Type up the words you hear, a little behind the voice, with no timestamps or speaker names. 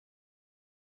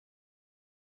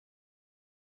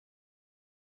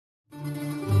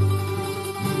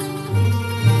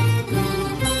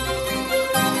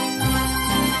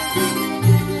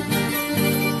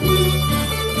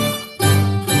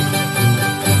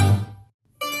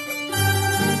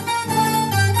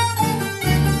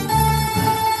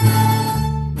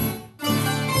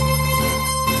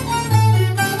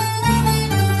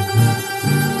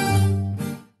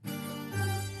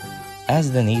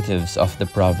As the natives of the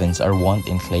province are wont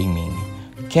in claiming,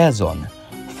 Quezon,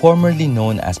 formerly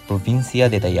known as Provincia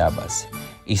de Tayabas,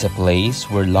 is a place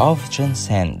where love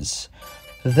transcends.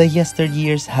 The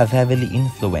yesteryears have heavily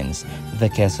influenced the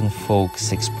Quezon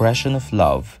folks' expression of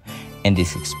love and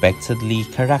is expectedly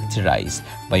characterized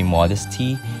by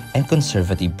modesty and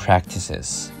conservative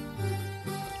practices.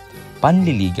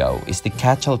 Panliligaw is the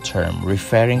catch-all term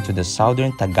referring to the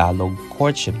Southern Tagalog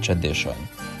courtship tradition,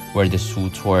 where the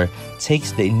suitor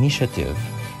takes the initiative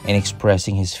in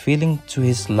expressing his feeling to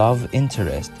his love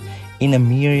interest in a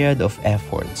myriad of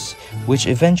efforts, which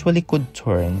eventually could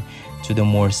turn to the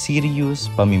more serious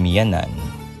pamimiyanan.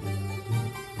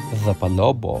 The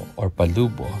PALÓBO or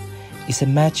PALÓBO is a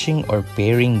matching or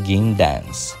pairing game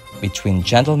dance between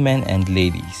gentlemen and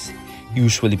ladies,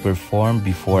 usually performed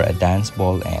before a dance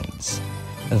ball ends.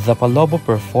 The PALÓBO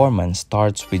performance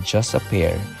starts with just a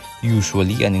pair,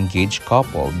 usually an engaged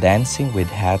couple, dancing with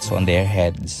hats on their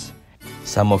heads.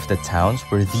 Some of the towns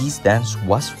where these dance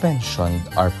was mentioned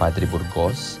are Padre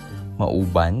Burgos,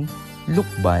 Mauban,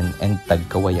 Lukban, and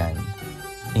Tagkawayan.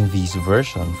 In this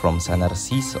version from San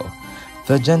Narciso,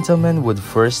 the gentlemen would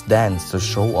first dance to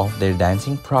show off their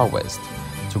dancing prowess,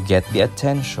 to get the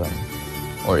attention,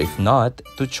 or if not,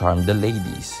 to charm the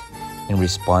ladies. In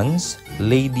response,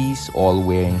 ladies, all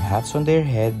wearing hats on their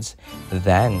heads,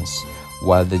 dance,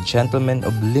 while the gentlemen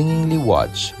obligingly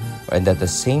watch and at the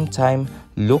same time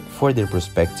look for their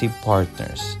prospective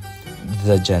partners.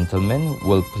 The gentlemen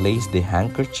will place the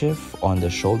handkerchief on the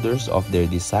shoulders of their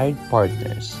desired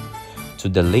partners. To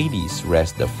the ladies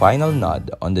rest the final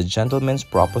nod on the gentleman's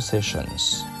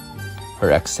propositions.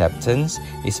 Her acceptance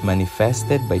is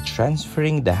manifested by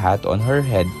transferring the hat on her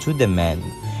head to the man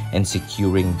and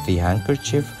securing the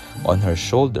handkerchief on her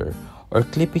shoulder or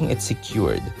clipping it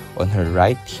secured on her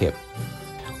right hip.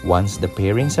 Once the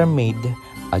pairings are made,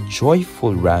 a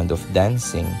joyful round of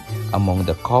dancing among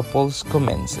the couples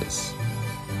commences.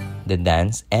 The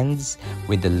dance ends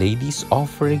with the ladies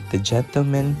offering the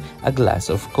gentlemen a glass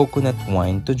of coconut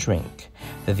wine to drink,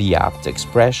 the apt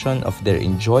expression of their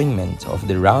enjoyment of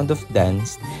the round of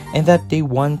dance and that they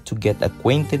want to get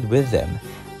acquainted with them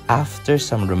after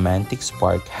some romantic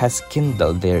spark has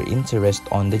kindled their interest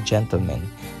on the gentleman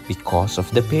because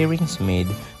of the pairings made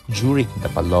during the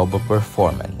PALÓBO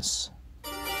performance.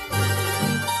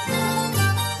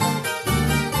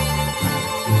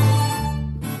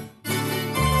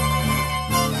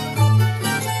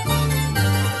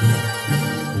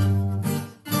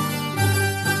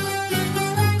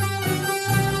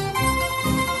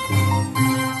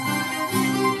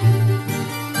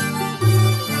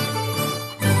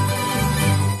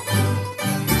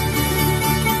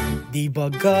 Di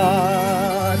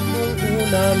bagat nung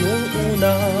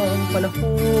unang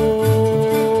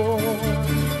panahon,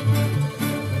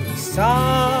 ang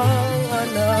isang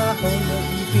anak ang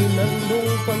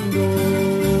ipinandong pando.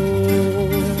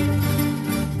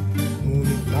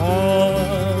 Ngunit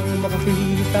nang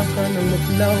makakita ka ng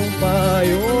matlaw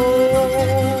payo,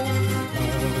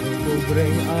 ang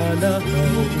pobreng anak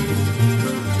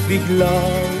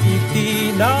biglang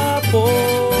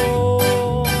itinapon.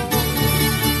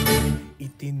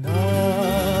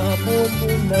 Itinapon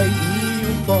mo na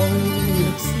iyong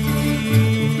panglaksi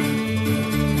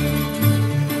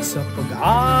sa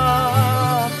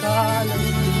pag-aakalang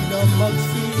di na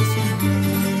magsisilbi.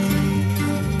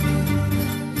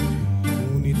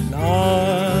 Ngunit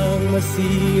nang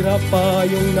masira pa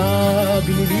yung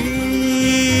nabinili,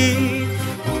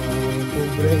 ang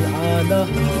pobreng anak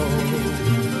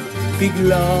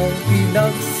biglang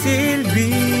pinagsilbi.